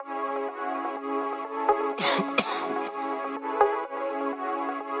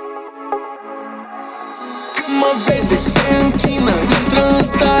Când mă vede se închină, intră în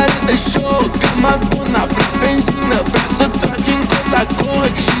stare de șoc. Ca Madonna vrea benzină, vrea să trage în cot la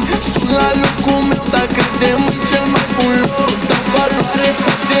coci. Și sunt la locul meu, dar crede-mă cel mai bun loc. Dar valoare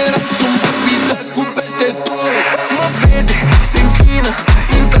federă, sunt vorbitat cu peste tot. Mă vede, se închină,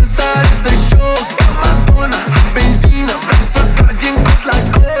 intră în stare de șoc. Ca Madonna, benzină, vrea să trage în cot la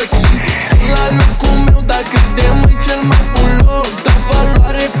coci. Și sunt la locul meu, dar crede-mă cel mai bun loc. Dar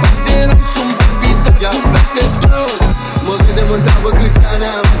valoare federă, sunt vorbitat cu peste tot. Mă vede, mă întreabă câți ani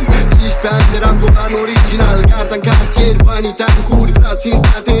am. 15 ani de rap golan original. Garda în cartier, banii tancuri. Frații în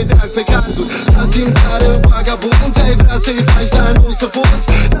state, drag pe carduri. Frații în țară, vagabonți. Ai vrea să-i faci, dar nu o să poți.